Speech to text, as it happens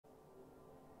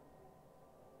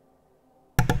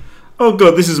Oh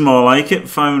good, this is more like it.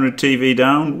 500 TV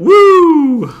down.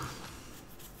 Woo!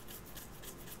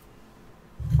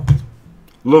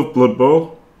 Love Blood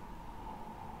Bowl.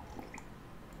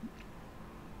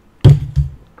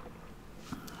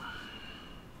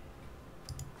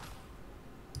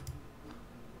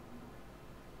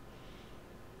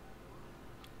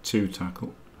 Two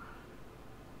tackle.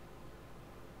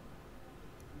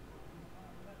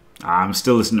 I'm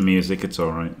still listening to music, it's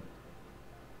alright.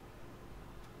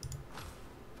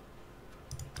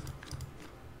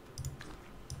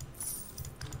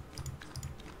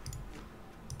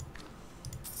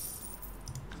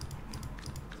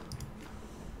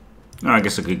 I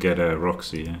guess I could get a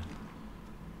Roxy, yeah.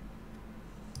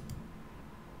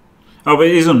 Oh, but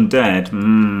it is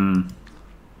undead.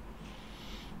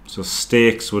 So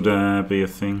stakes would be a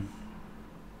thing.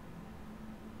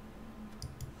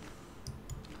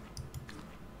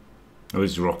 Oh,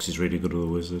 his Roxy's really good with a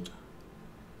wizard.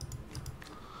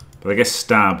 But I guess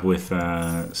stab with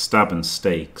stab and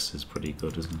stakes is pretty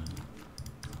good, isn't it?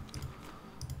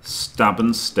 Stab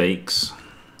and stakes.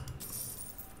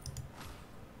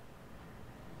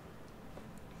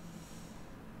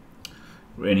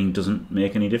 Raining doesn't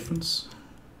make any difference.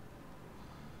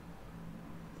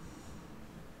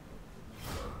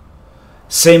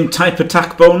 Same type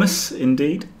attack bonus,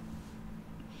 indeed.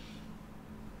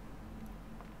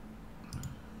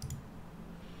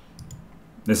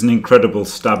 There's an incredible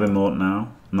stab emote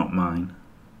now, not mine.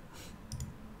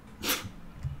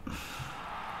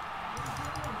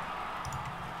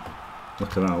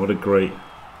 Look at that, what a great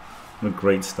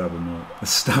stab emote. A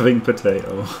stabbing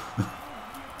potato.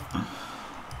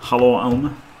 Hello,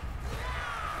 Alma.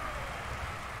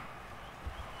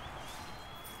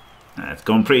 It's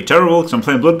gone pretty terrible because I'm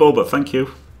playing Blood Bowl, but thank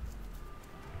you.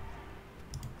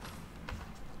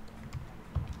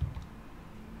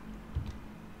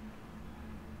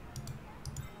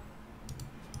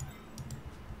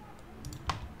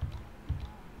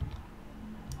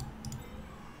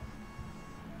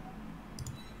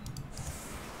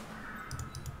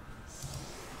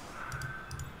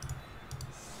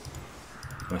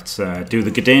 Let's do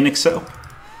the Gdainic setup.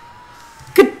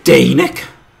 Gdainic?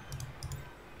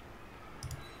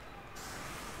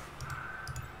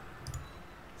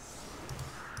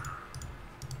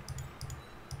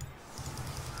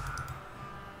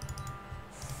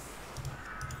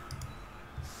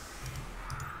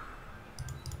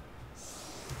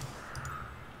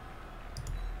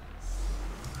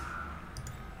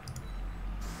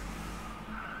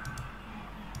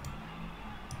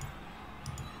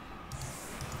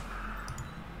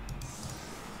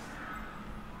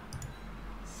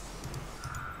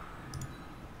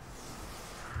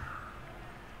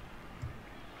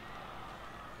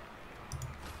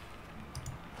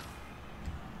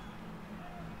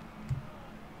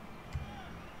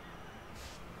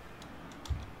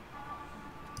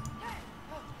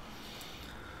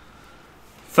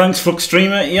 Thanks, Flux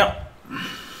Streamer. Yep.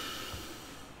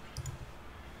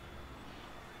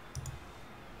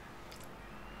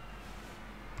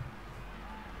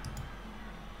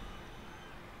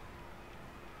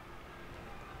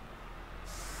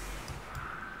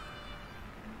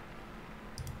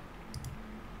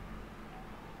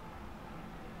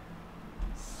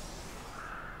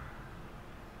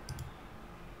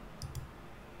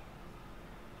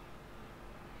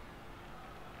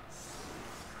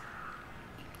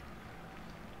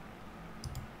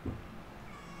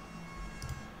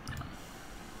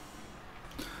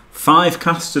 Five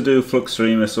casts to do, Flux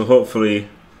Streamer, so hopefully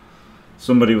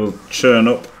somebody will churn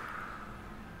up.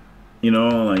 You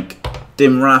know, like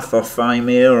Dimrath or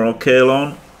Thymir or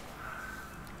Kalon.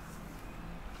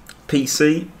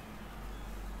 PC.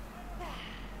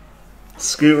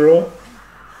 Scooter.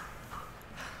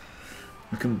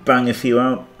 We can bang a few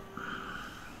out.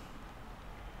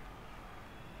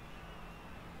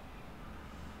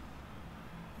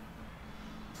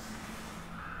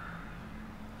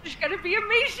 It's gonna be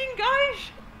amazing, guys.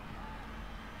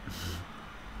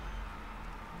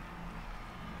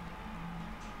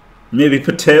 Maybe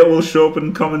Potato will show up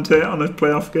and commentate on a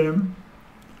playoff game.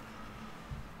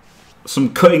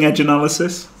 Some cutting edge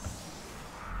analysis.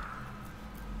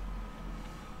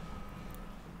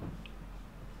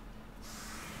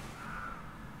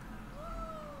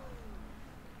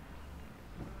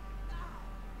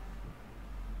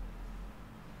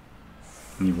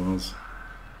 He was.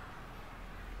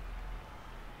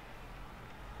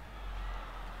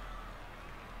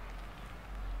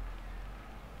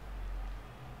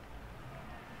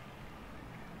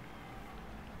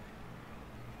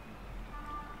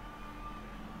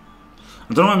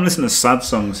 I don't know why I'm listening to sad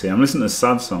songs here. I'm listening to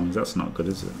sad songs. That's not good,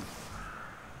 is it?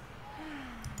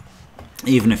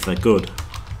 Even if they're good.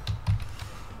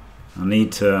 I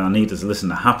need to listen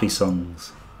to happy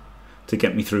songs to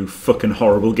get me through fucking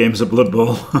horrible games of Blood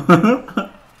Bowl.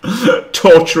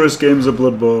 Torturous games of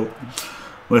Blood Bowl.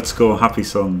 Let's go, happy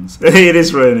songs. Hey, it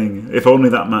is raining. If only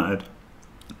that mattered.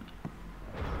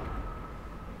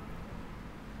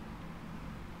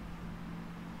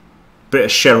 Bit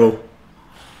of Cheryl.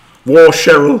 War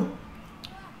Cheryl.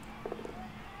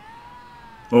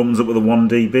 Opens up with a 1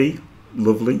 DB.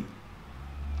 Lovely.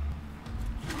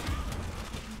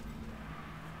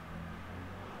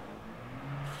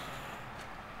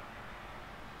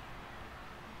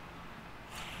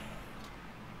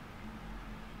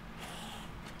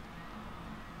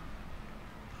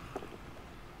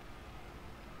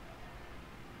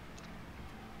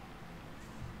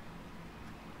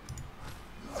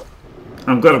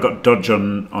 I'm glad I've got dodge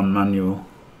on manual.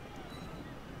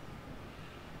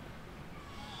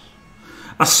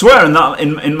 I swear in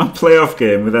my playoff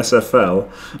game with SFL,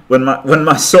 when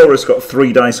my Saurus got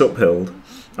 3 dice uphilled,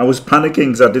 I was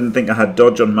panicking because I didn't think I had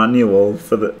dodge on manual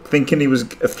thinking he was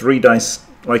a 3 dice,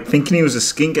 like thinking he was a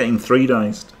skin getting 3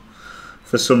 diced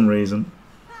for some reason.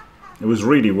 It was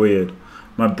really weird.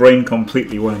 My brain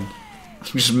completely went,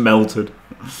 just melted.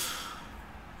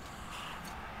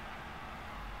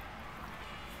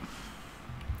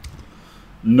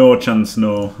 No chance,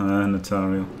 no,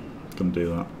 Natario. Couldn't do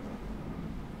that.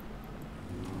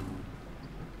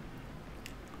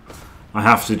 I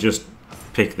have to just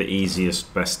pick the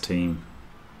easiest, best team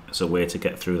as a way to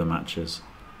get through the matches.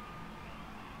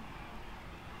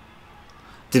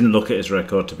 Didn't look at his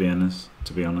record, to be honest.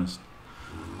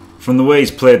 From the way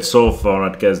he's played so far,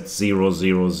 I'd guess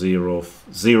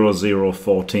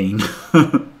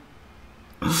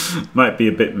 0-0-0-0-0-14. Might be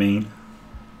a bit mean.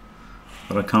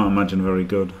 But I can't imagine very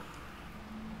good.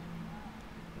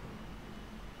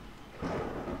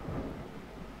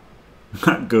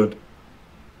 That good.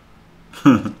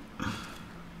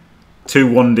 2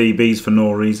 1 DBs for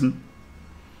no reason.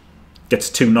 Gets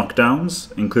 2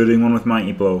 knockdowns, including one with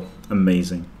Mighty Blow.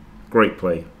 Amazing. Great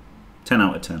play. 10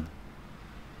 out of 10.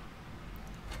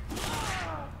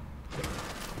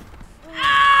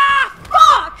 Ah,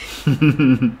 fuck!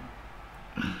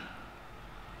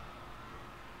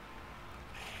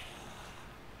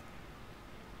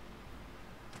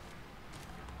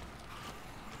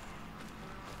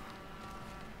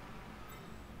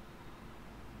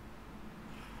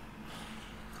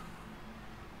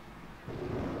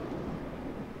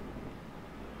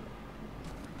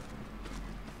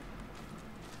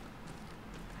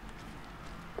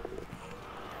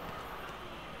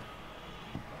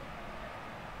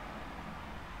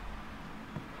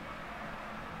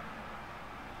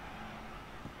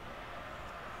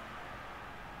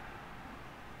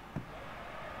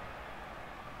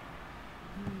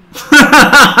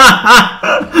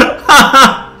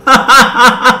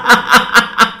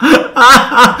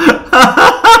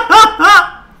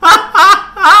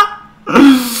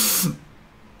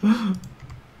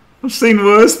 I've seen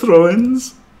worse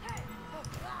throw-ins.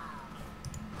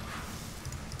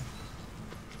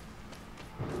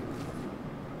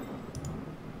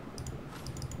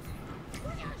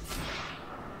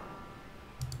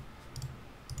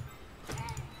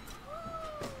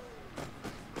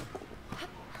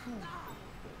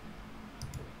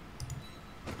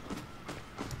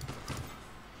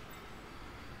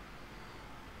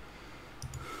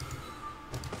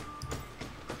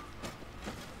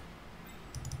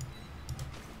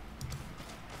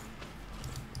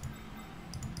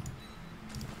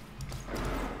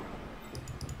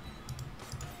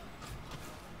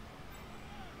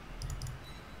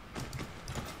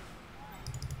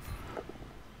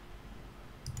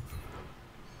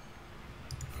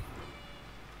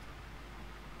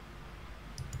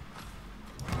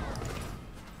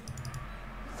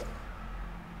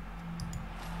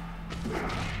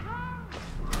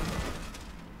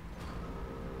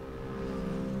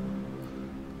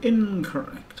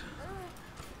 Incorrect.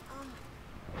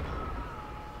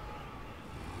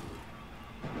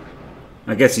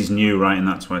 I guess he's new, right, and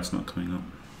that's why it's not coming up.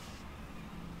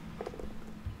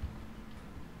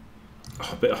 Oh,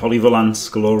 a bit of Holly Valance,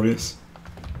 glorious.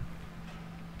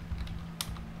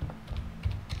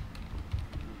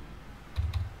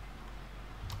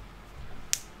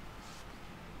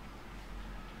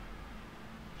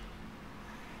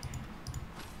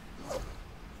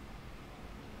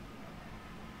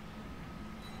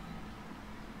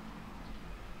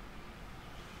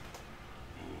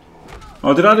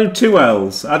 Oh, did I do 2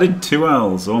 L's? I did 2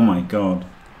 L's. Oh my god.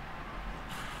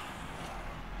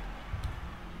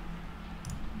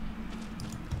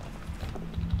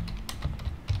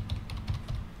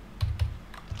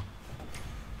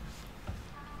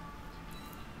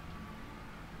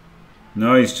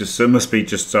 No, he's just, it must be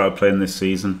just started playing this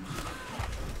season.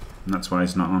 And that's why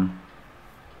he's not on.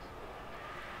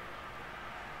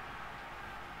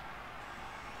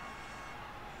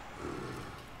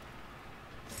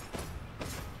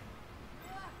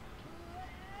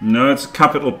 No, it's a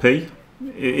capital P.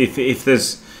 If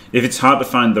it's hard to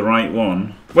find the right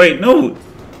one. Wait, no.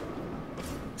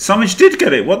 Samage did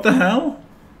get it. What the hell?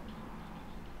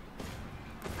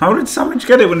 How did Samage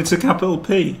get it when it's a capital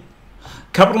P?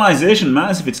 Capitalization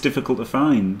matters if it's difficult to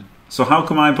find. So how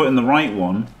come I put in the right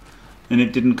one and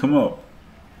it didn't come up?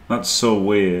 That's so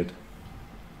weird.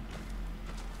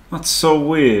 That's so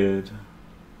weird.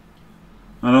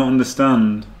 I don't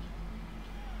understand.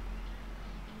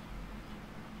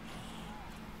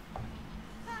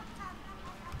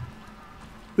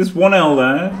 There's one L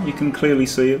there. You can clearly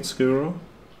see it, Skuro.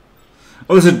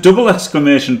 Oh, there's a double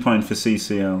exclamation point for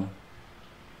CCL.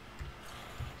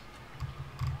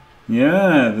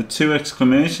 Yeah, the 2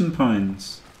 exclamation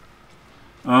points.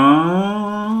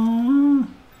 Ah,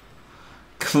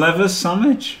 clever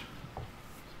Samage.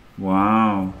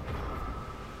 Wow.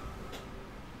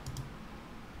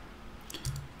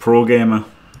 Pro gamer.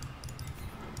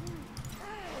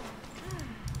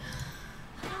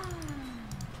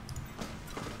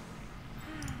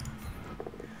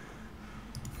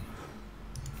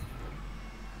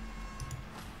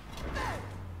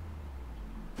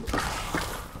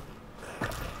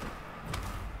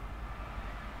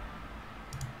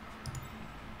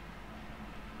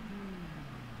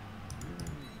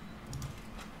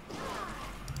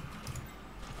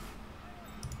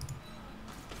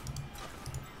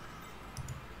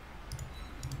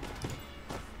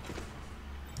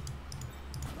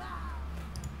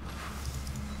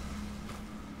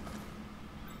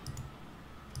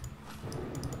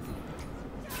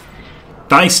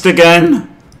 Diced again.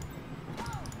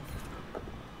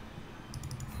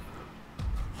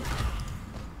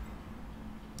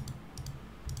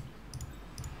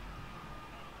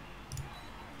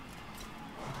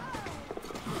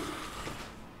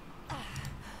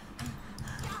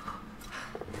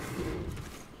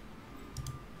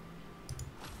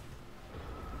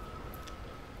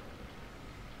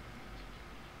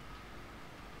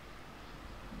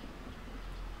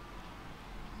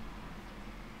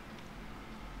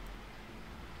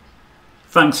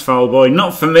 Thanks, Foul Boy.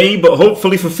 Not for me, but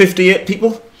hopefully for 58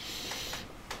 people.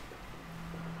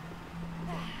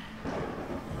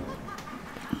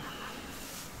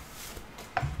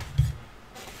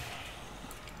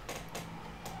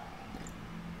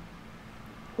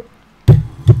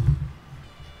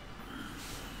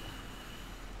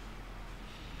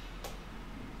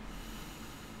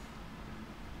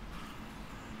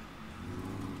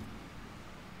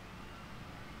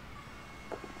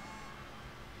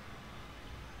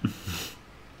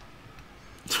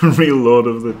 Real Lord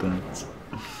of the Dance.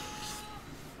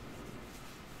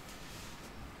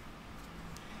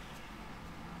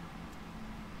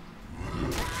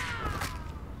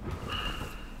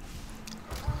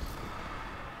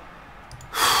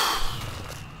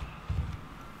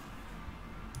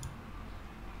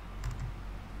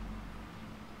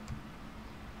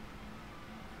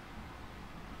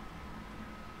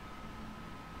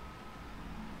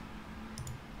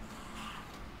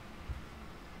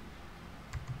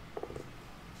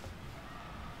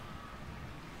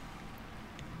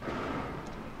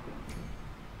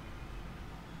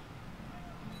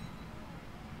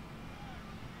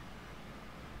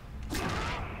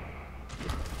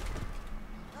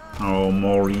 Oh,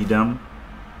 more Edam.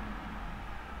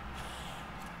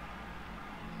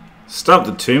 Stop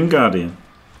the Tomb Guardian.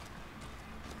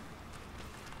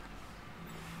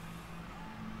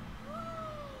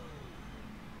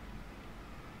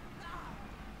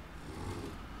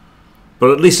 But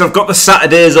at least I've got the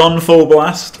Saturdays on full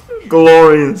blast.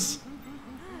 Glorious.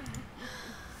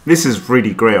 This is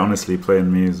really great, honestly,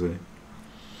 playing music.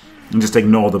 And just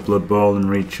ignore the Blood Bowl and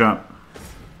read chat.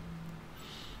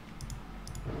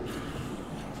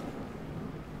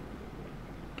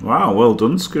 Wow, well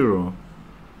done, Skuro.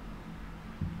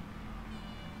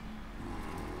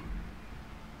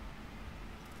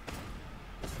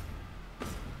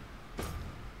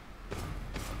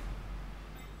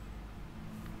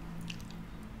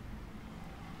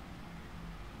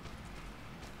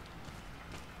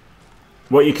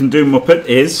 What you can do, Muppet,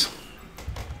 is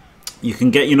you can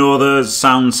get, you know, the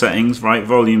sound settings, right?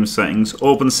 Volume settings,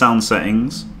 open sound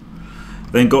settings,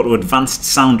 then go to advanced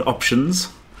sound options,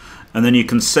 and then you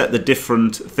can set the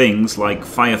different things like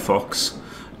Firefox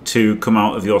to come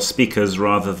out of your speakers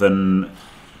rather than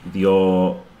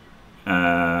your,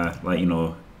 like, you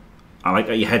know, I like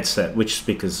your headset, which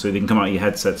speakers, so they can come out of your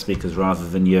headset speakers rather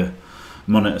than your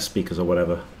monitor speakers or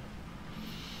whatever.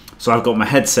 So I've got my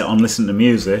headset on listening to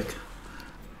music,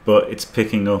 but it's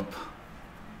picking up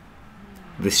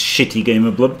this shitty game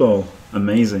of Blood Bowl.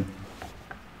 Amazing.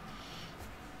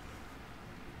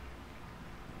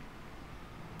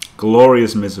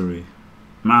 Glorious Misery.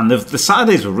 Man, the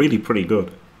Saturdays were really pretty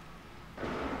good.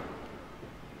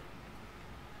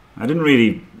 I didn't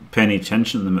really pay any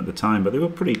attention to them at the time, but they were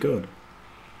pretty good.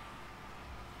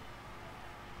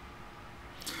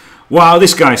 Wow,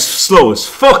 this guy's slow as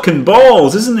fucking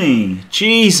balls, isn't he?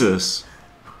 Jesus.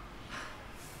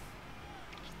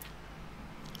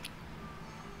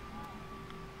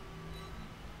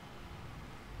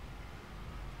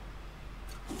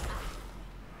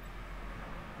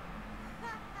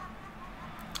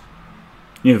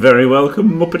 You're very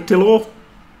welcome, Muppetillo.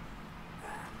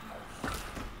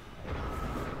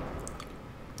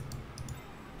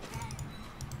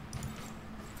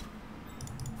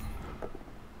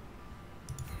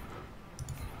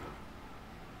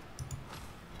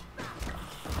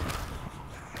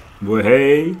 Well,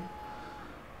 hey,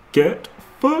 get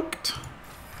fucked.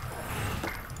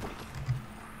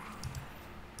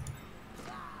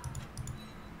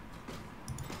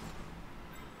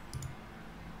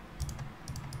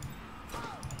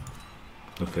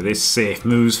 Look at this, safe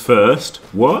moves first.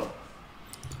 What?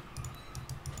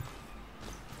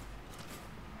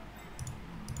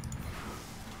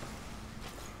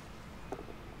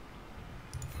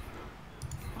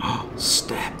 Oh,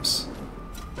 steps.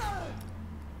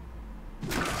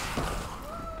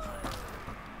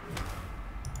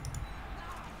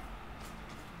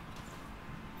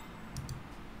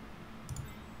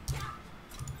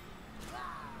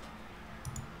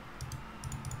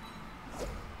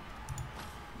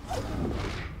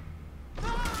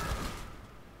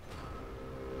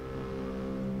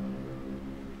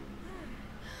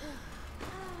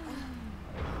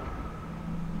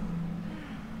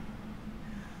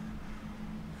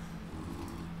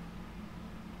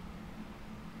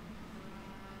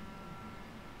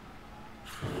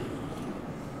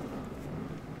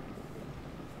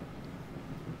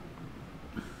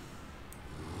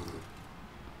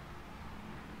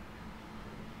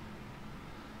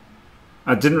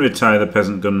 I didn't retire the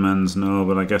Peasant Gunmans, no,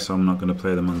 but I guess I'm not going to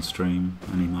play them on stream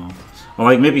anymore. Or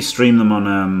like maybe stream them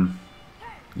on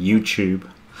YouTube.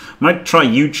 Might try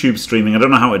YouTube streaming. I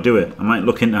don't know how to do it. I might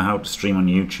look into how to stream on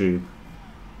YouTube.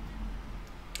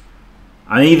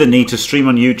 I either need to stream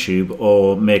on YouTube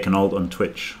or make an alt on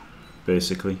Twitch,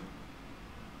 basically.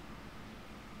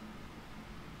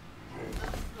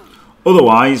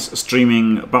 Otherwise,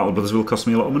 streaming Battle Brothers will cost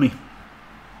me a lot of money.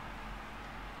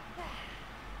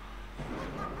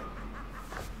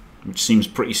 Which seems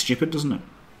pretty stupid, doesn't it?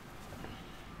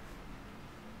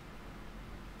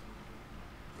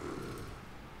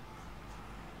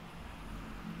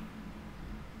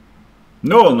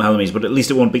 No on Helmies, but at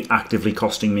least it won't be actively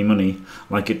costing me money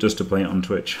like it does to play it on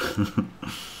Twitch.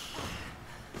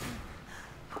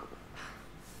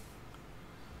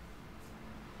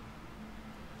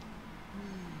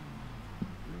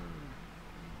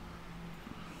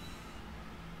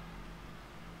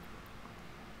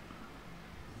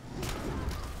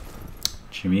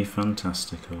 Jimmy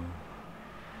Fantastico.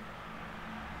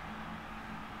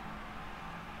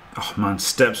 Oh man,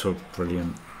 steps were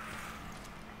brilliant.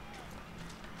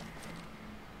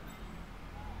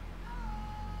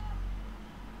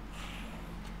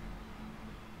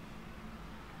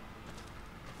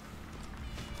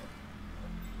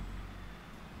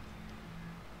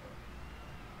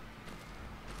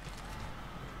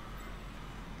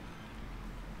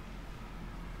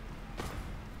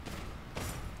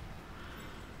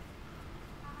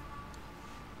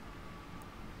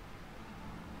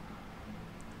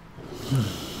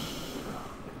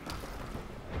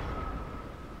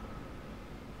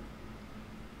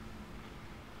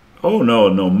 Oh no,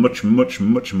 no, much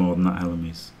more than that,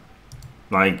 Helmies.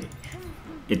 Like,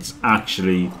 it's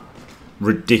actually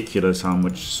ridiculous how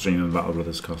much streaming Battle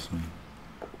Brothers cost me.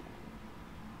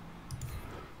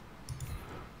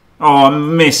 Oh, I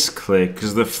misclick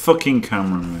because the fucking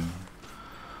camera moved.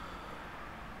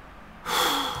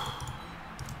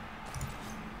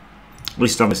 At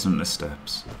least I'm listening to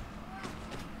steps.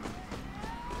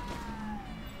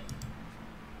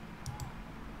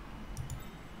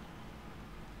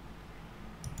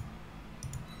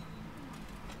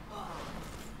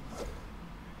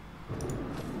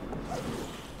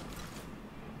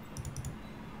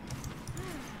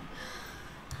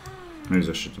 Maybe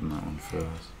I should have done that one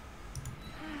first.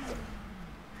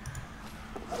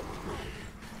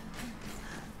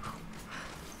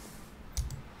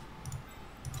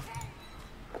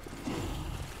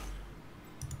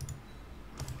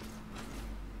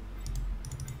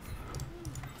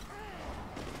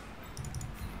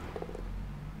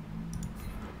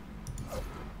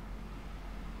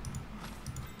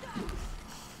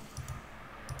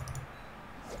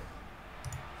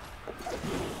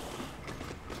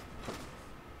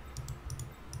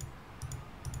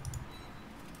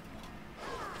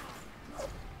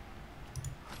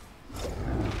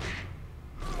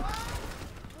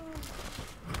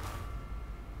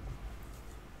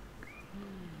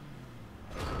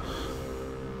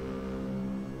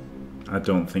 I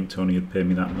don't think Tony would pay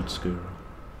me that much, Skuro.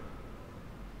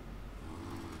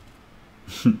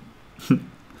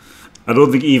 I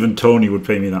don't think even Tony would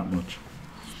pay me that much.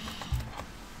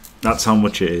 That's how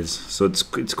much it is. So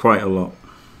it's quite a lot.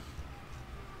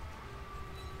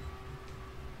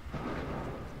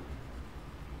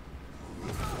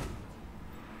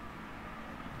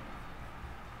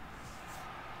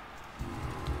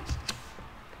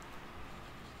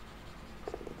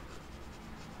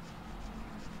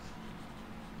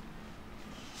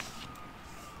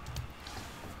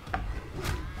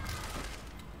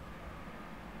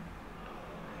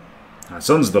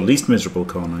 Son's the least miserable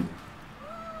core knight.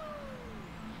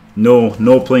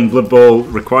 No playing Blood Bowl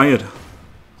required.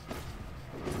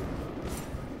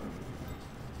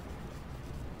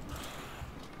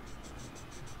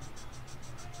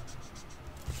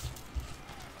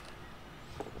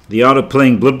 The art of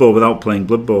playing Blood Bowl without playing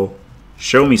Blood Bowl.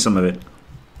 Show me some of it.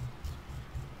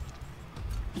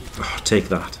 Oh, take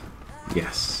that.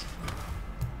 Yes.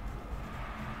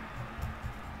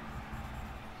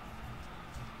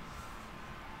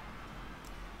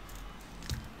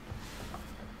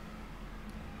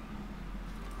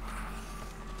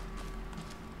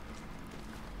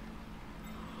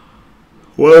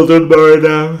 Well done, Barry,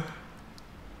 now.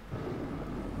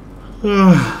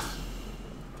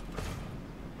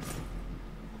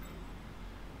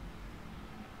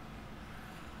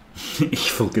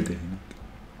 Evil good.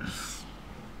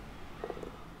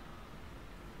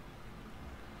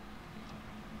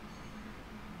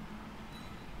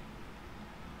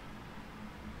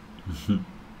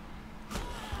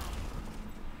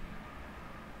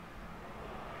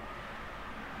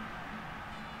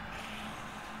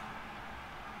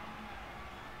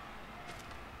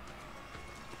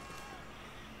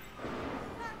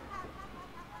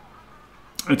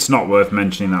 It's not worth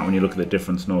mentioning that when you look at the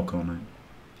difference, no corner.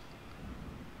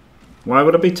 Why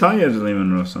would I be tired,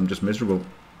 Lehman Russ? I'm just miserable.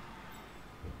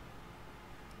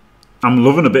 I'm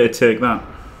loving a bit of take that.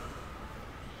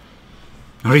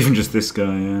 Or even just this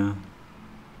guy, yeah.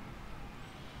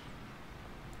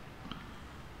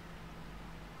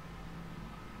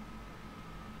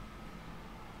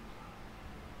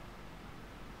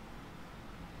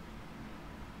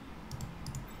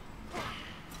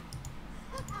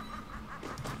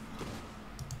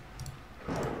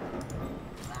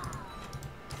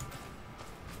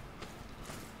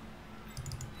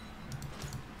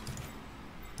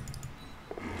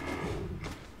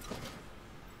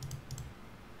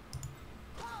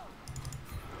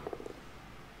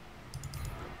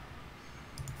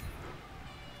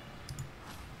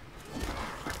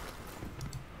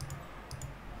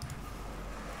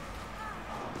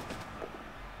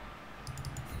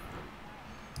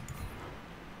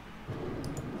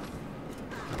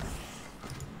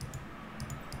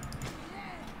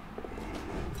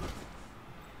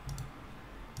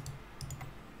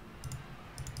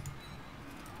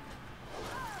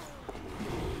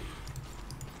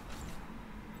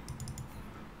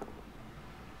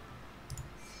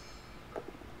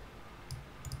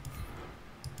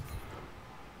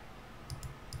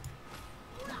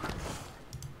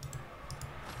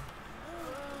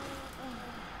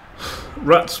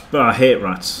 Rats, I hate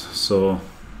rats, so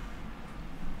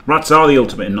rats are the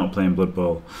ultimate in not playing Blood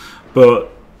Bowl,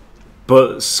 but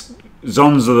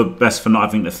Zons are the best for not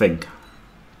having to think.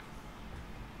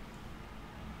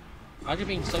 I've just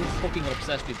been so fucking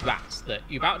obsessed with rats that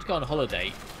you're about to go on a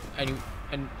holiday and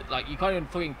like you can't even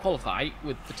fucking qualify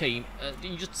with the team.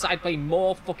 You just decide playing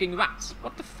more fucking rats.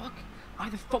 What the fuck? Why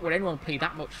the fuck would anyone play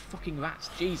that much fucking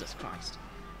rats? Jesus Christ.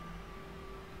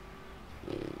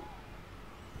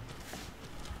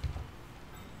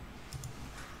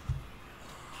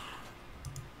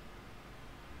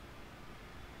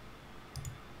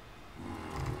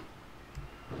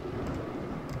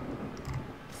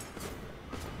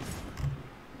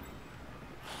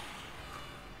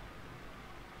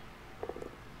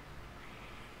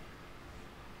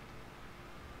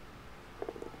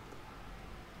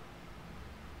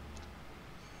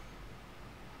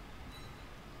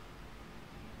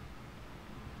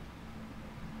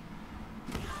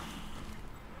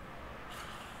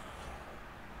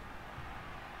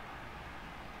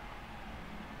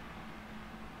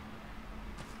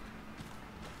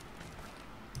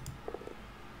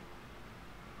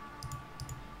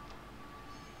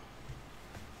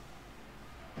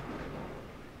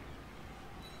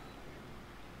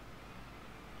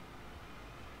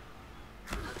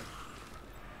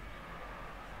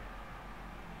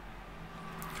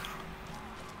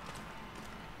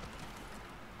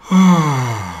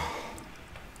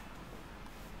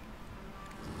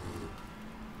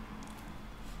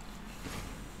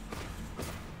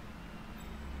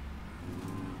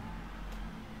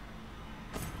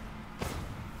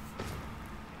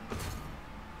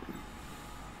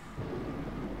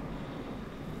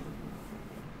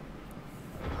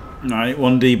 Alright,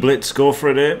 1D blitz, go for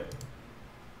it, eh?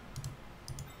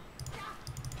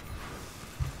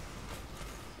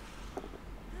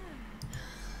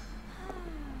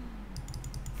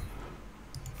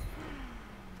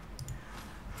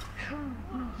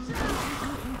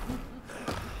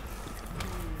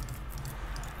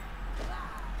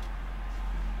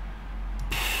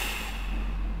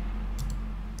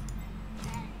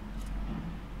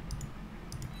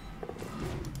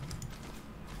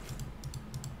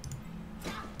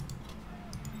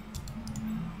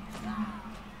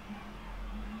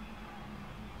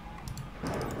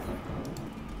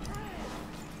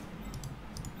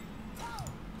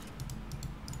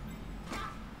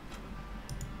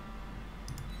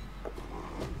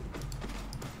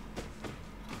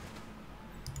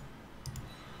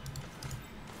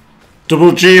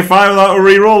 Double GFI without a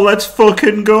reroll, let's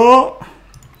fucking go!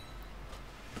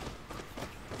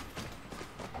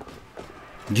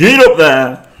 Get up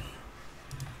there!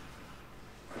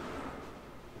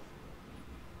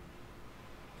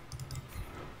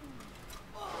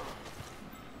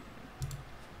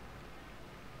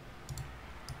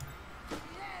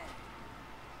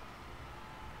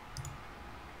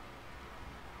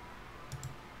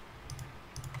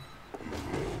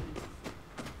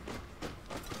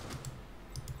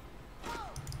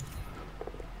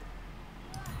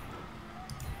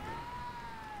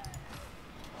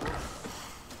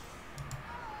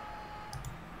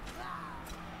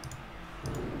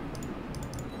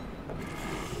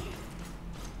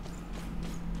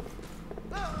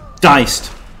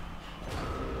 Diced.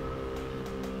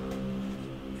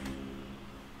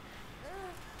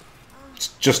 It's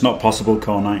just not possible,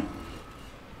 Core Knight.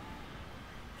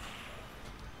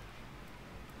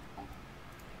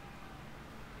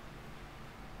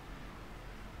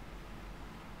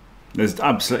 There's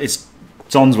absolutely.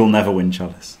 Zons will never win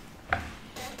Chalice.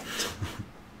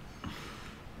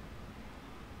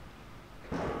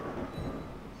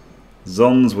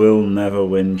 Zons will never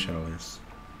win Chalice.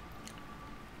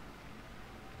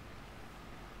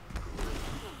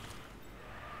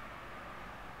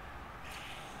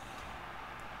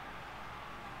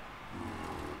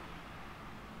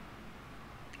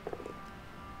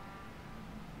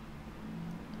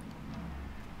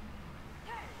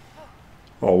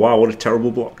 Oh wow, what a terrible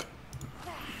block.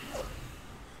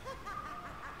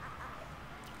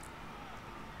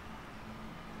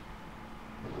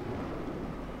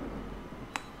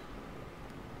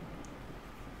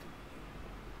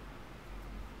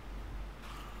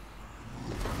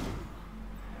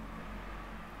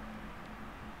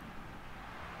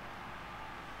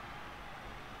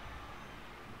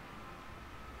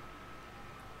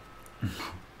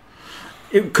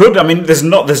 It could. I mean, there's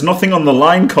nothing on the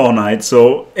line, Core Knight.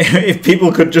 So if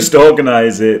people could just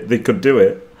organise it, they could do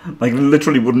it. Like,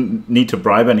 literally, wouldn't need to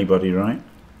bribe anybody, right?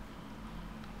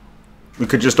 We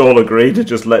could just all agree to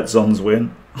just let Zons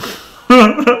win.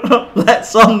 Let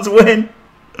Zons win.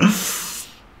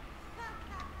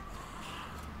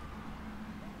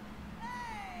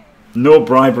 No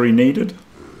bribery needed.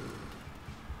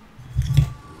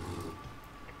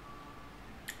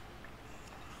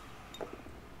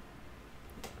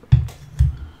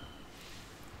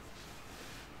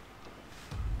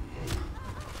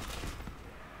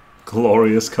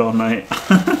 Glorious Core Knight.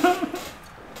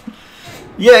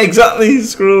 Yeah, exactly,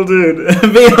 Squirrel Dude.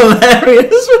 It'd be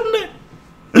hilarious, wouldn't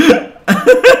it?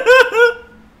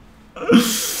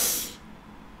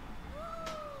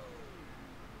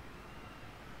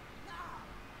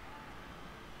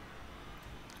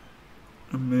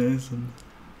 Amazing.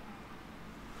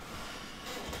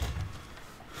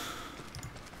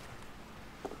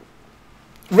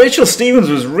 Rachel Stevens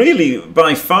was really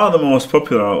by far the most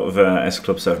popular out of S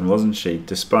Club 7, wasn't she?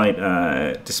 Despite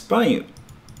I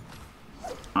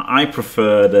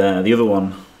preferred the other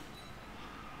one.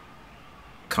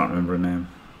 Can't remember her name.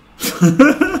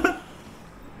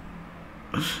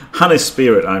 Hannah's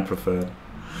Spirit I preferred,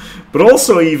 but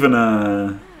also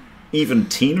even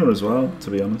Tina as well. To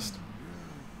be honest,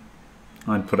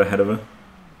 I'd put ahead of her.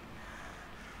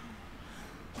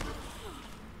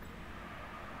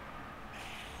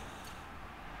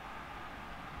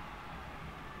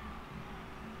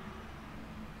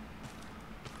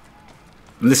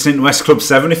 Listening to West Club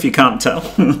 7 if you can't tell.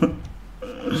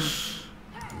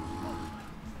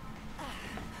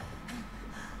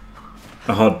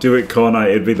 Oh, do it, Core Knight.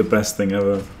 It'd be the best thing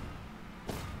ever.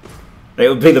 It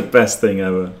would be the best thing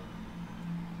ever.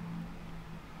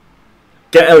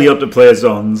 Get Elliot to play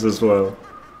Zons as well.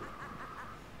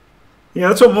 Yeah,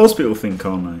 that's what most people think,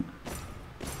 Core Knight.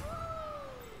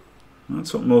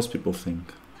 That's what most people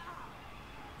think.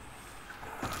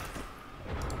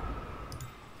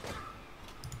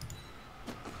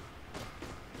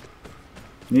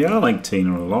 Yeah, I like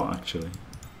Tina a lot, actually.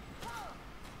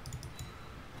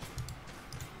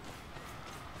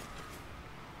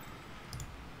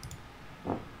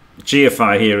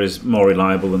 GFI here is more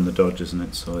reliable than the dodge, isn't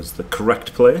it? So is the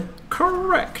correct play?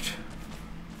 Correct!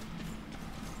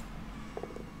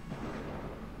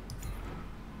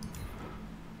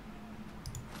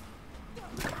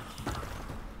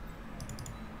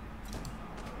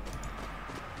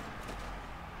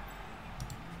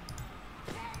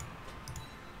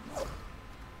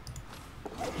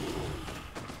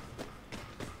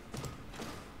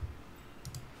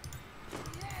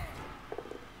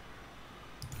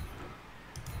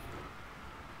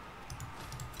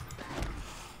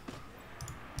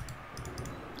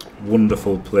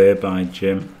 Wonderful play by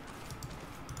Jim.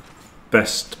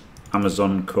 Best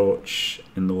Amazon coach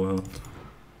in the world.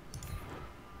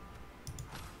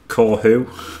 Core who?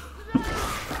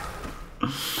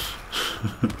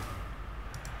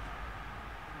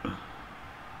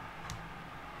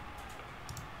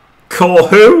 Core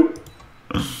who?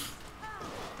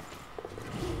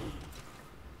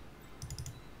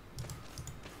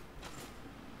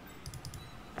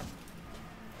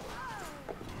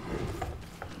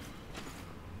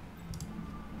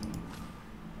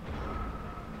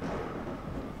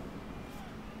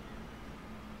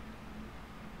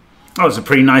 That was a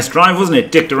pretty nice drive, wasn't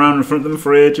it? Dicked around in front of them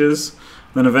for ages,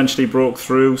 then eventually broke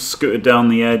through, scooted down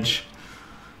the edge.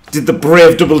 Did the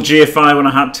brave double GFI when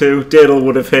I had to. Dadle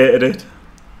would have hated it.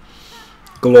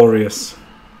 Glorious.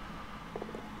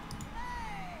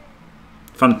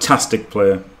 Fantastic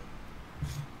player.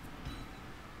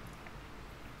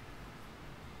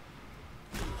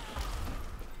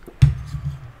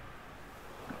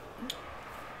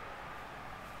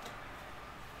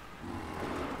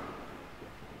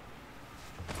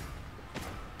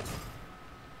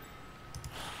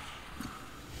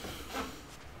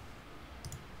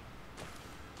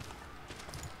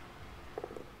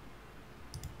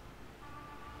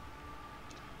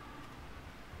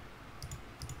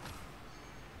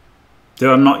 Did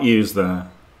I not use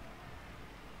there?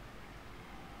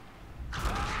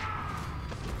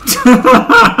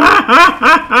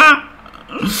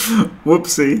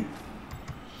 Whoopsie.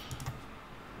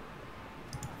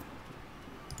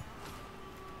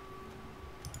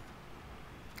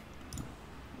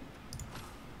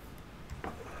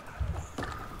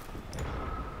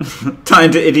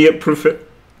 Time to idiot proof it.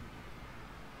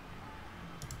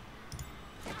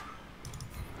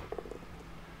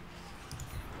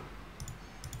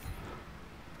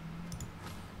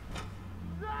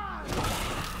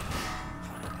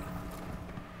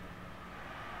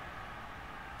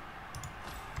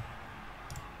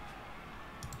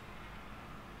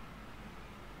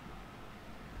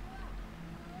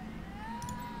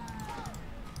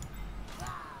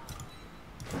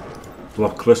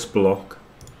 Blockless block.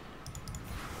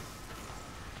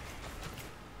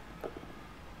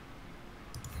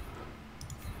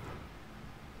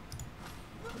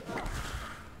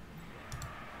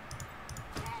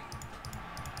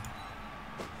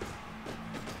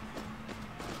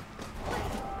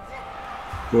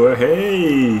 Well,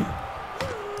 hey!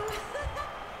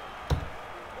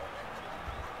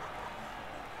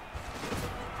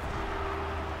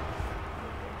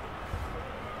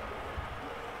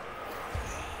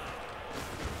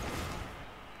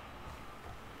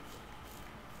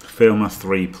 Fail my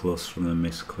 3+ from the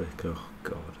misclick. Oh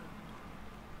god.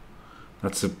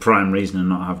 That's the prime reason to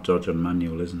not have dodge on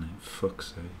manual, isn't it?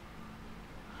 Fuck's sake.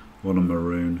 What a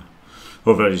maroon.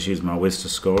 Hopefully I just use my whiz to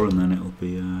score and then it'll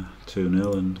be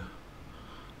 2-0 and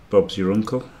Bob's your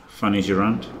uncle, Fanny's your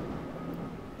aunt.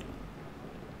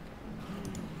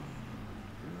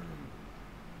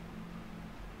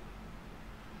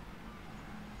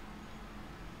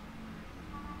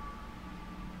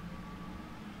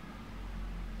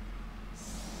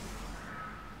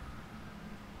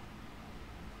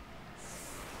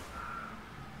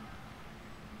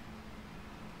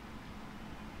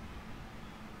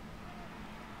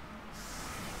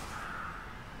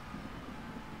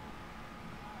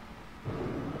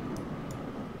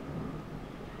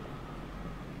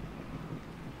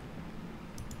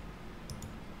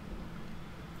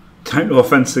 Time to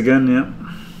offense again, yeah.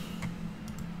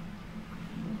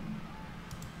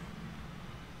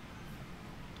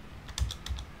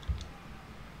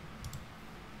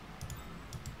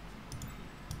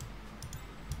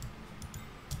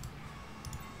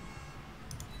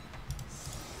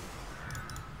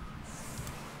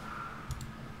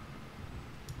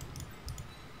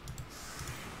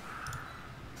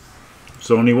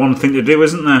 There's only one thing to do,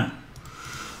 isn't there?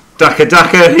 Daka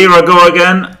Daka, here I go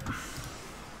again.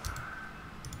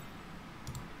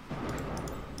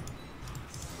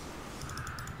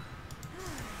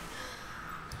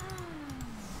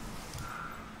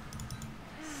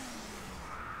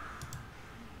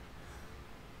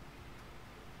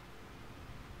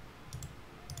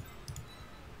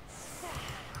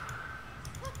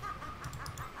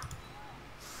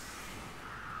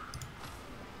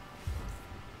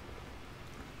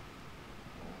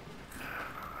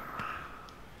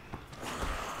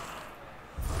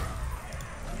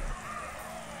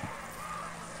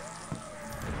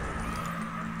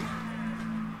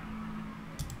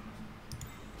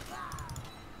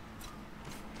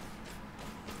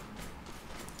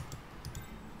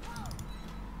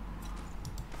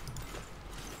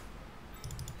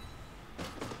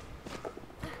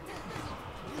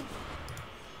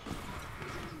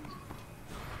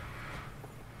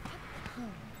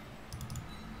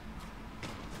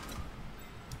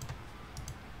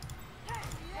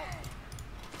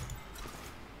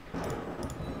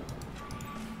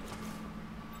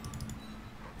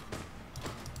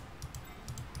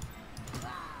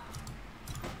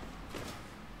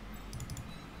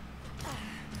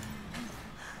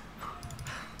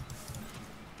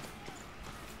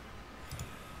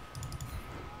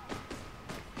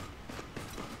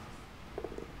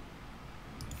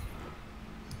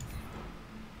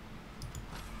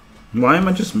 Why am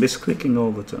I just misclicking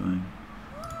all the time?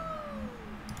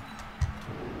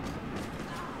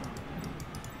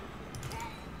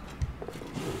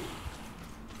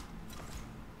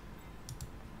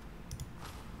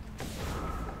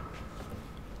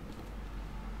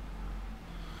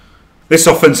 This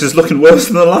offense is looking worse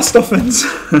than the last offense.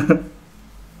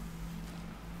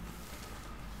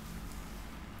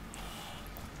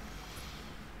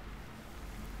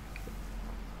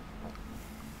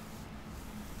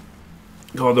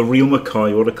 God, the real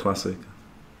McCoy, what a classic.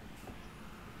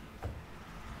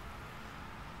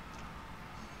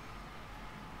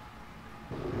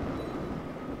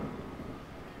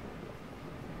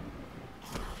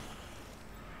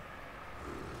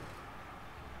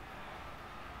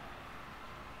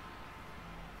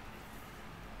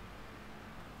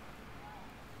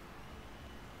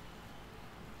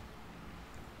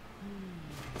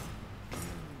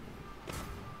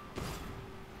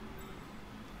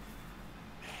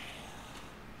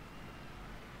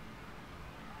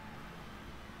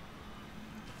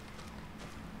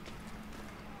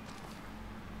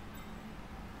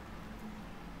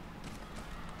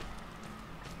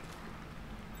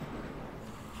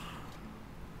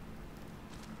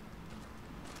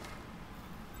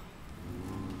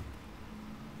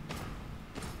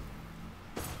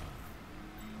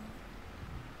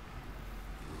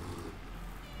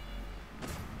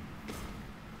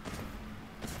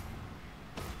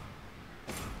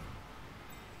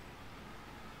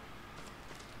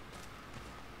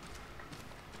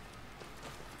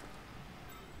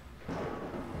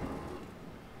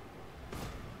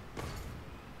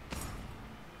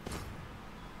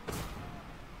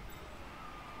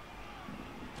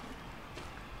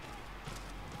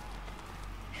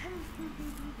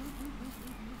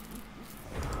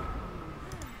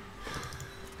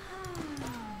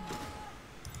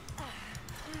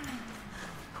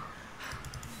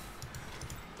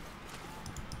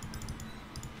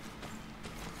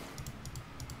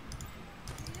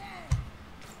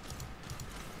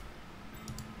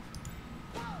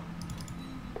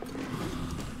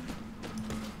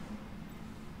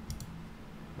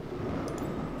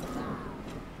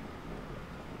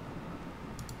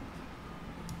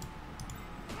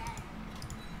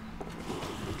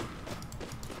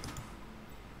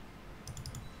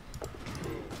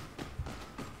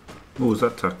 Oh, was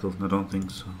that tackled? I don't think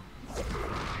so.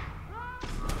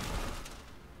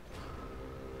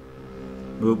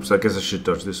 Oops, I guess I should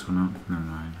dodge this one out. Never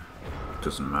mind.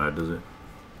 Doesn't matter, does it?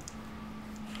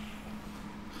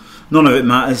 None of it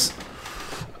matters.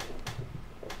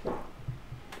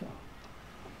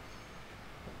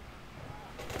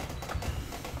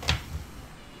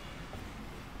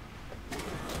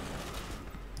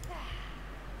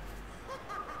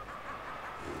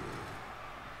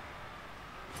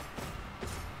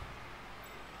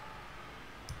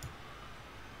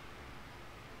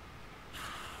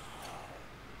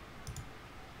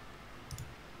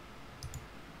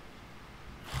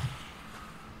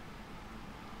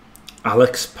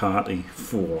 Alex Party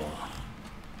 4.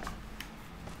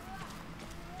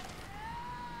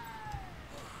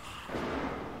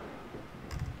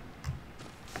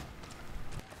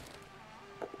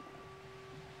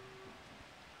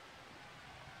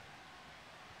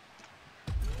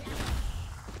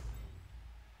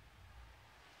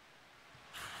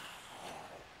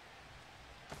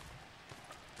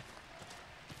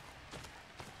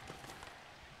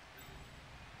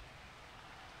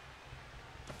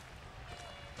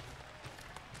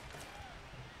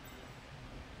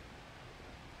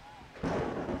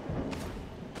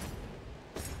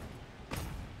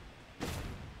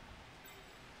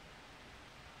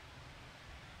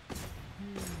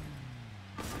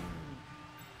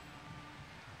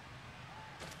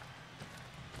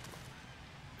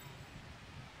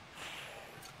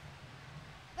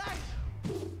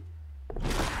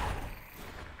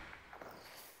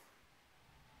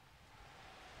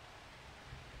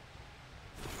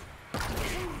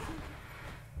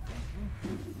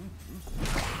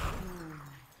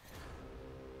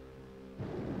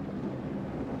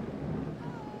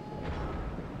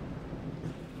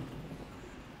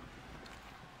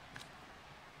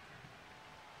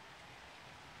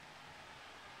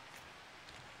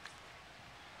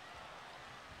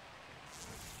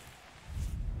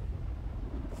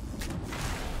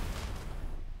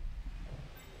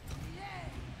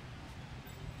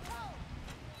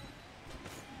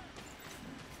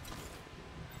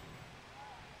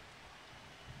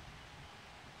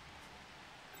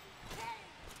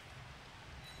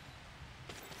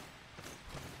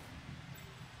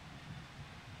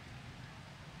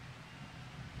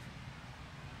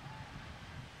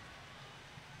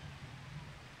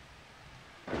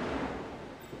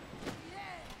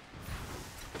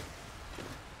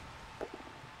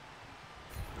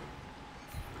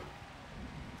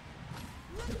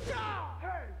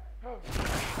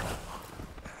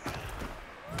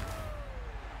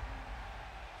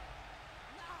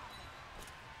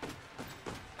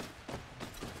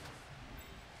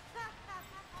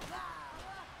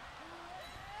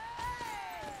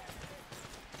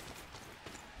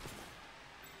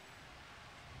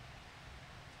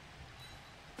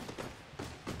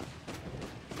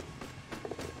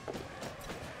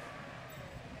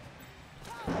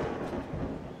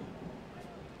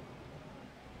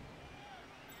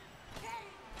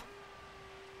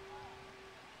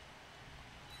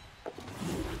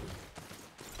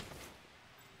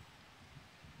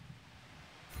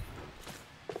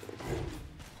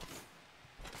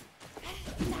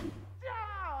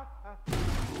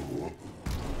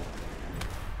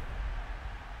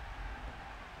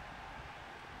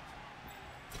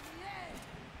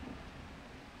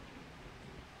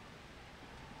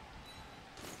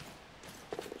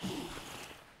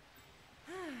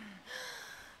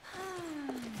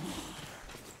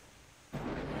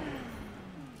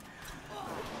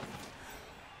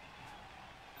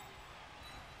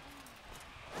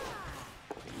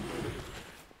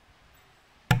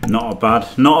 Not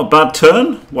a bad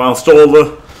turn. Whilst all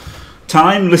the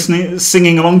time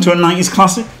singing along to a 90s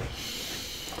classic.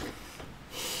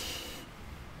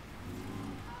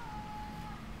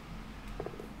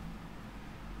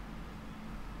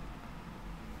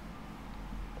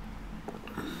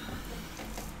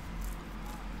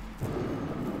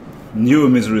 Newer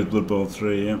misery with Blood Bowl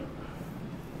 3, yeah.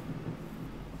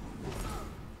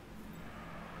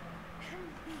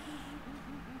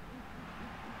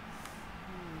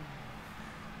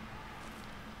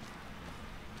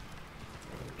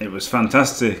 It was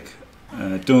fantastic.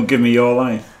 Don't give me your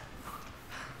life.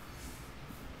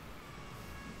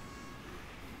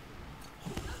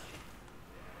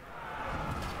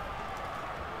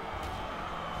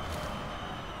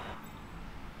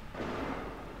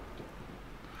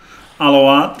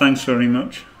 Aloha, thanks very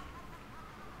much.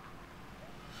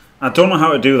 I don't know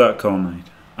how to do that, Call Knight.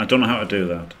 I don't know how to do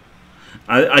that.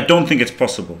 I don't think it's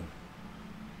possible.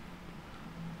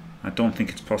 I don't think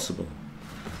it's possible.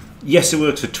 Yes, it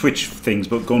works for Twitch things,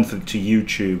 but going to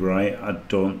YouTube, right? I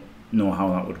don't know how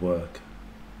that would work.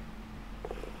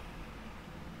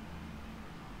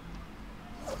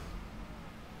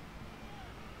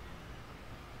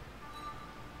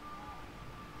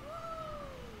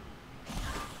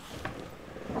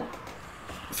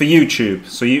 For YouTube,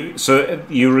 so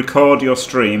you record your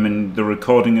stream, and the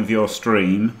recording of your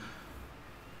stream,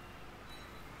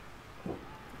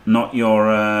 not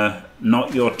your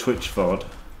Twitch VOD,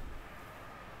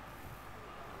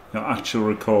 your actual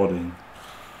recording.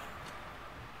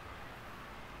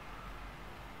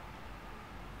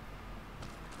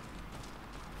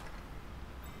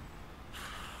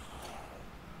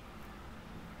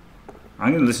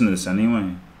 I'm gonna listen to this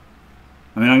anyway.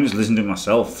 I mean, I can just listen to it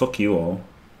myself. Fuck you all.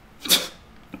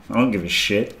 I don't give a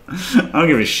shit. I don't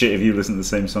give a shit if you listen to the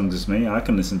same songs as me. I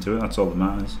can listen to it. That's all that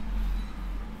matters.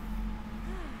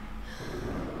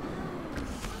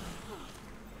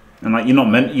 And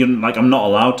like, I'm not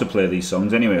allowed to play these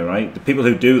songs anyway, right? The people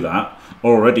who do that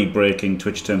are already breaking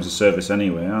Twitch terms of service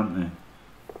anyway, aren't they?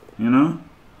 You know?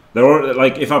 They're all,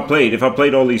 like, if I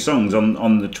played all these songs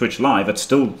on the Twitch live, I'd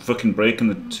still fucking breaking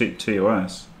the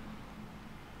TOS.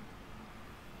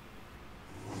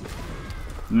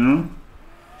 You know?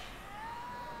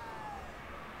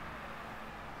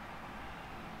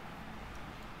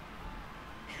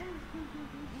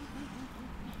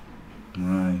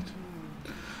 Right.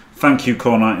 Thank you,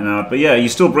 Core99. But yeah, you're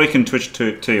still breaking Twitch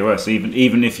TOS,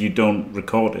 even if you don't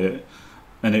record it,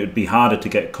 and it would be harder to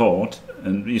get caught.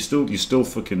 And you're still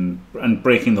fucking and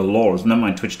breaking the laws. Never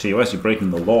mind Twitch TOS, you're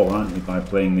breaking the law, aren't you, by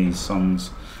playing these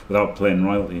songs without playing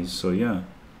royalties? So yeah.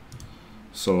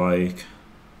 So like,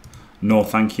 no,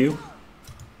 thank you.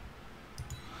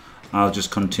 I'll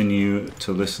just continue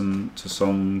to listen to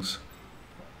songs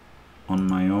on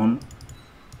my own.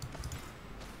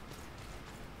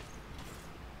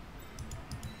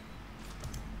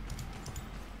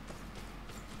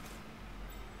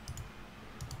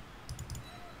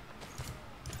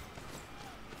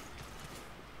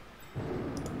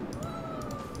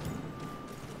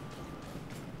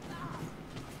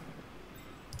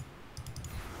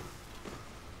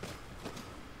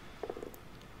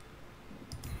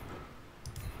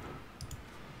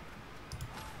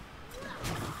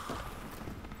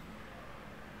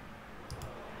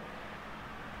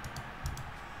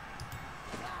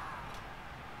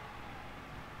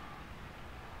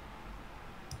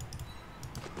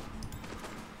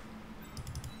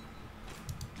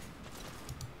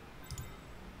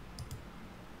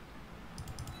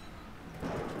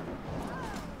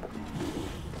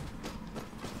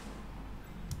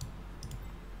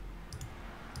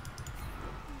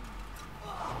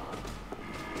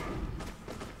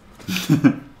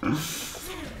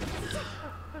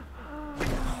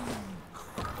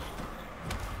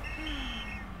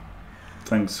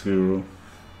 Thanks, Guru.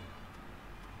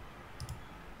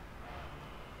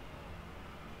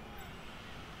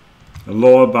 A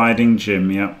law-abiding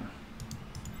Jim, yeah.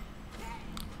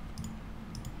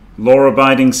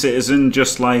 Law-abiding citizen,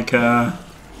 just like that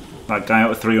guy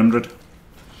out of 300.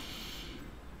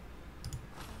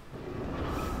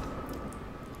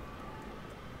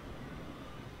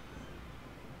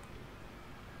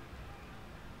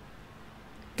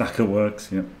 DACA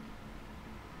works, yeah.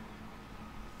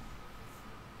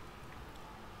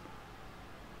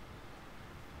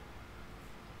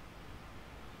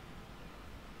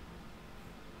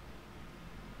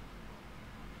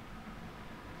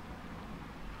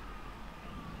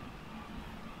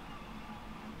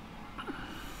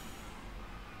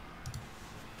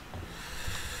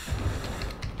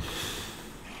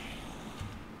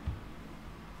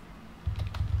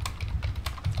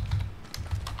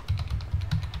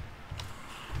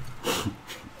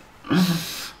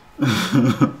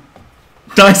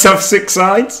 Dice have 6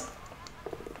 sides?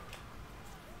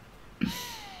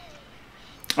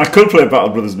 I could play Battle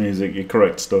Brothers music, you're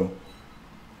correct still.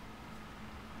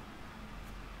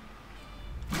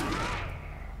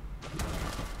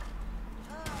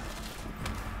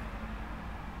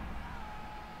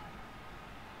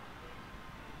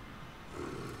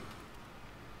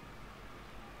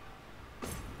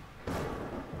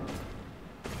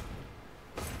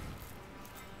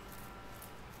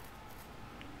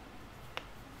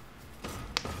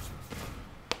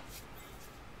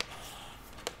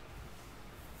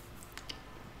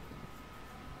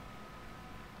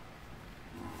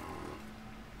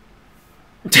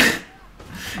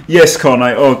 Yes,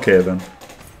 Cornite, okay then.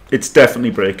 It's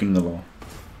definitely breaking the law.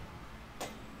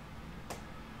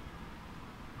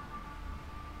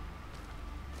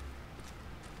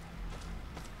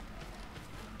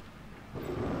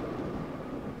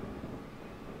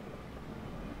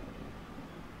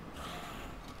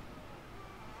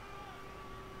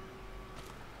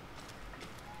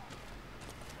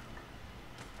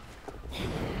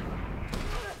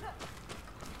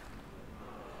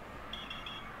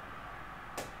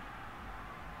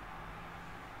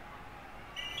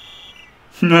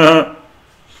 Nah.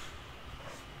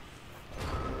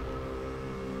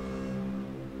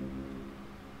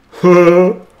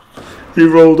 He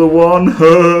rolled a 1.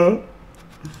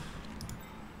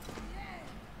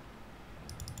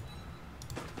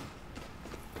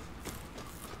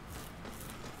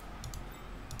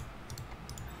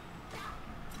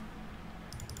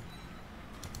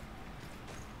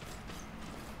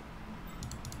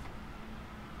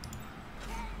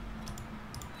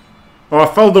 Oh, I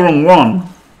fell the wrong one.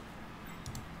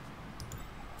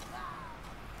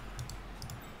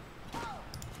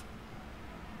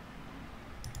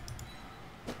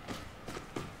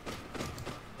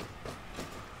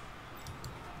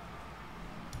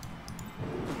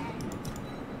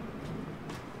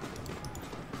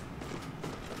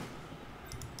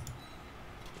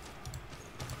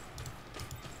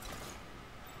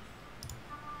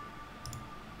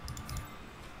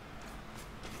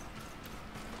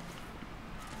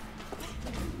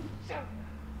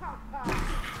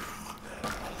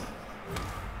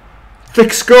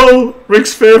 Thick skull,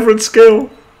 Rick's favourite skill.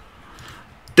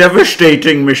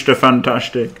 Devastating, Mr.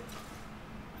 Fantastic.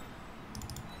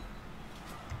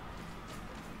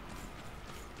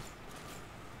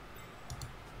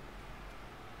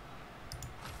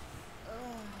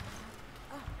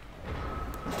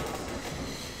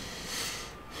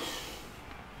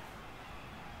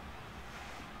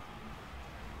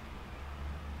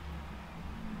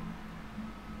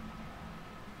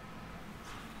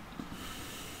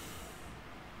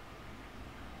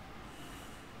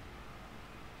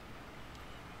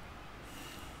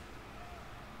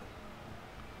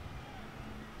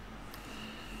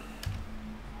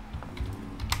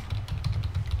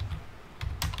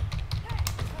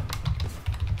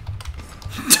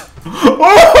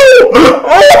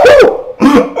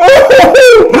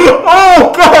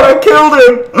 Oh God, I killed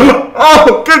him!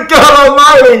 Oh, good God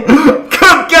Almighty!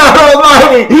 Good God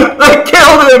Almighty! I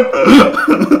killed him!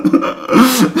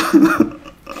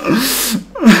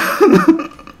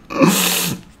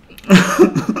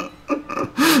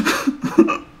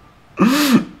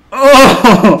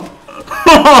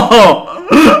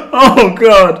 Oh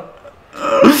God!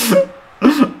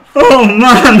 Oh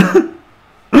man!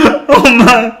 Oh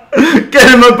man! Get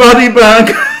him a body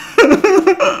bag!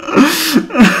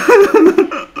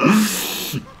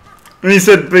 And he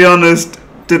said, "Be honest.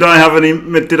 Did I have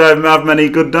many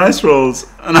good dice rolls?"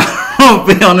 And I'll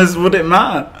be honest. Would it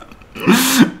matter?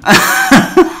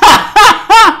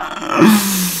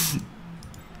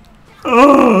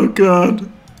 Oh God!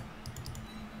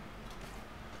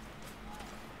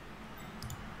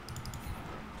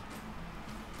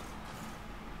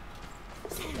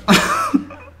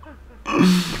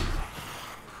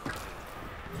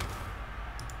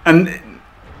 And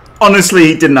honestly,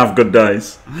 he didn't have good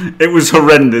dice. It was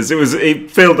horrendous. He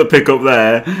failed to pick up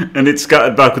there, and it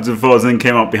scattered backwards and forwards and then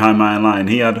came out behind my line.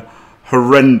 He had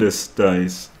horrendous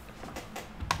dice.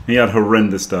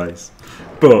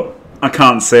 But I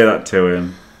can't say that to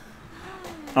him.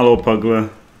 Hello, Pugler.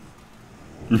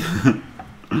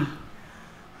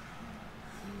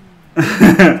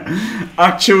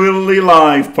 Actually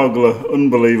live, Pugler.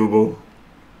 Unbelievable.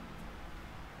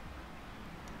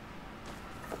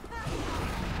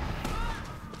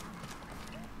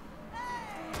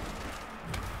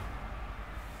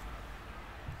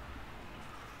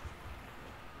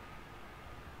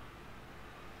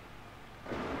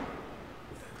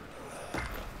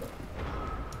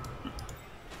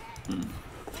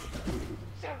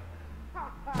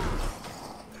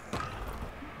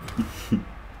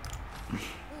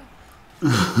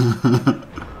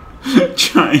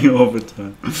 Chatting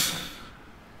overtime.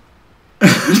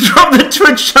 Drop the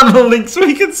Twitch channel link so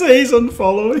he can say he's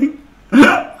unfollowing.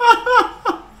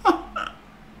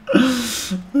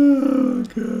 Oh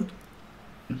god.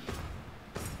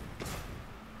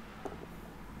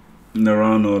 There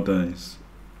are no dice.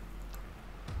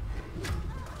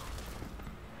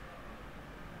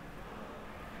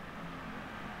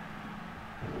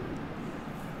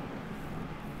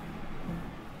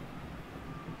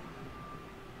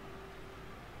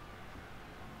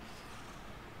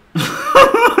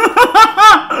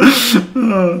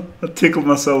 Oh, I tickled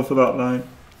myself for that line.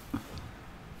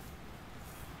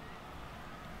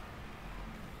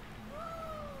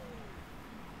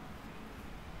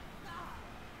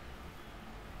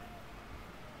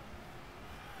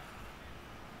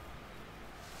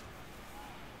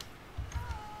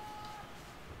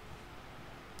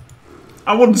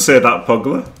 I wouldn't say that,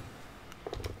 Pugler.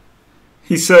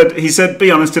 He said,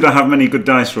 be honest, did I have many good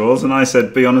dice rolls? And I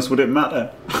said, be honest, would it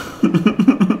matter?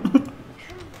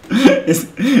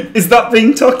 Is that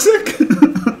being toxic?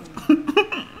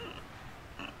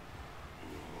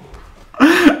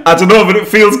 I don't know, but it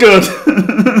feels good.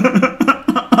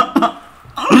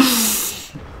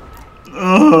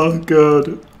 Oh,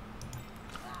 God.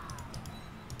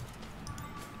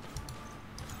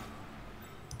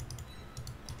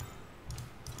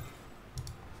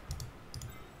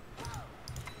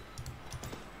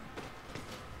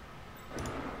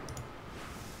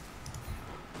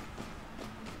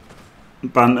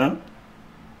 Banter.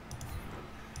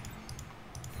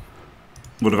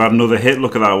 Would have had another hit.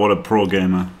 Look at that, what a pro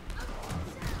gamer.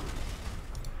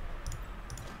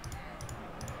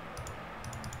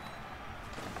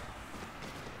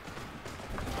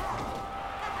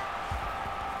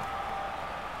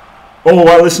 Oh,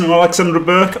 I listen to Alexandra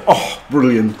Burke. Oh,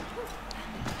 brilliant.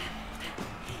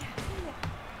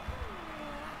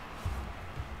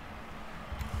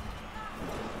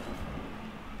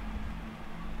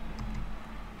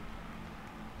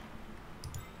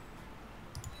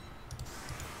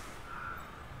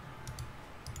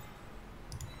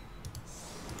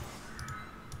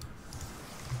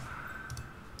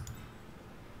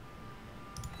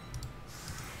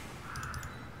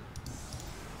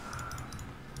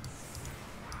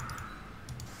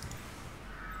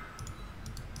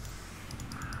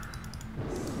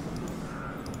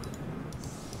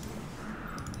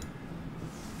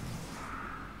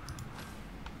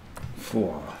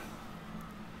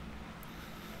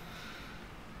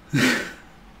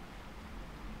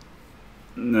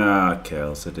 Nah,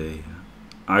 Kelsey.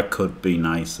 I could be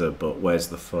nicer, but where's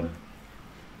the fun?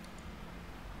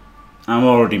 I'm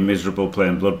already miserable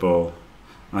playing Blood Bowl.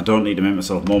 I don't need to make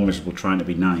myself more miserable trying to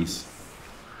be nice.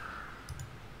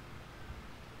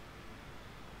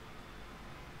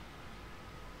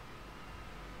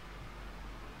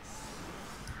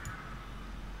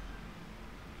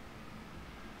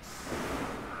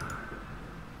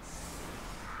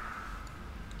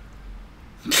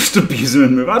 Just abuse him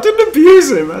and move. I didn't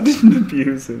abuse him. I didn't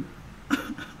abuse him.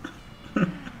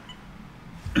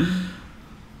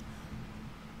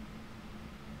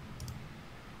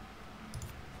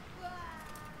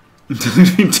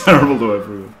 It's been terrible to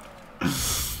everyone.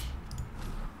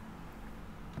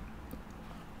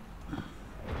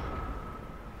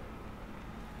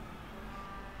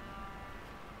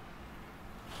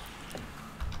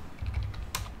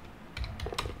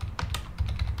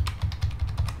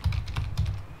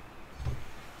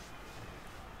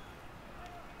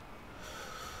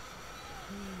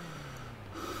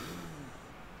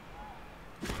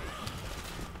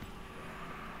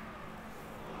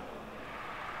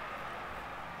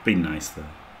 Be nice though.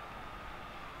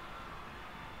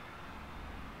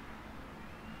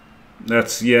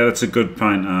 That's a good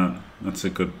point, Art. That's a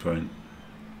good point.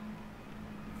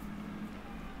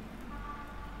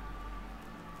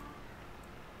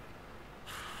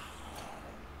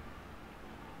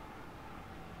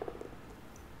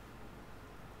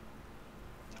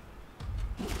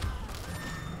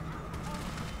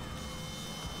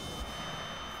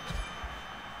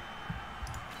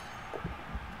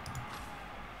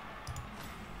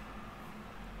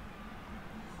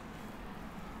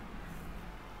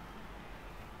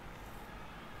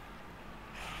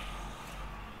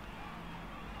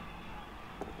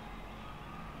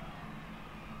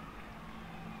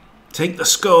 Take the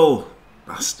skull,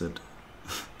 bastard.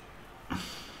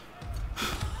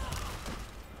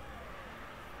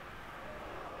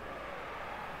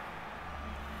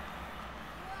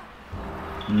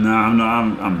 No, I'm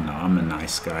not. I'm not. I'm a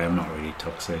nice guy. I'm not really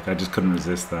toxic. I just couldn't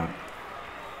resist that.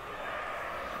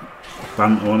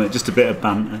 Banter on it, just a bit of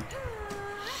banter.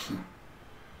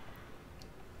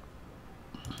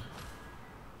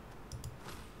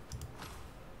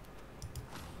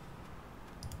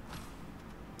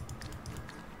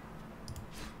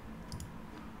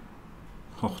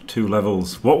 2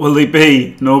 levels. What will they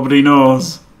be? Nobody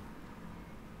knows.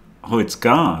 Oh, it's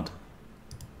guard.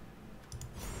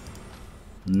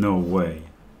 No way.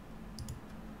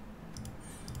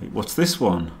 Wait, what's this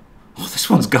one? Oh, this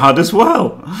one's guard as well.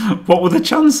 What were the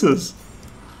chances?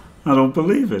 I don't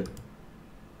believe it.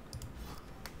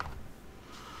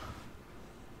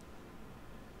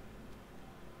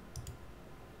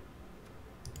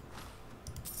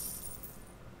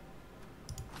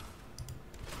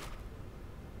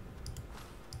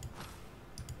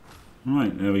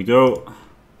 Right, there we go.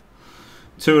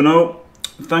 2-0.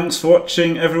 Thanks for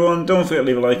watching, everyone. Don't forget to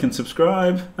leave a like and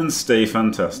subscribe, and stay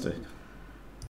fantastic.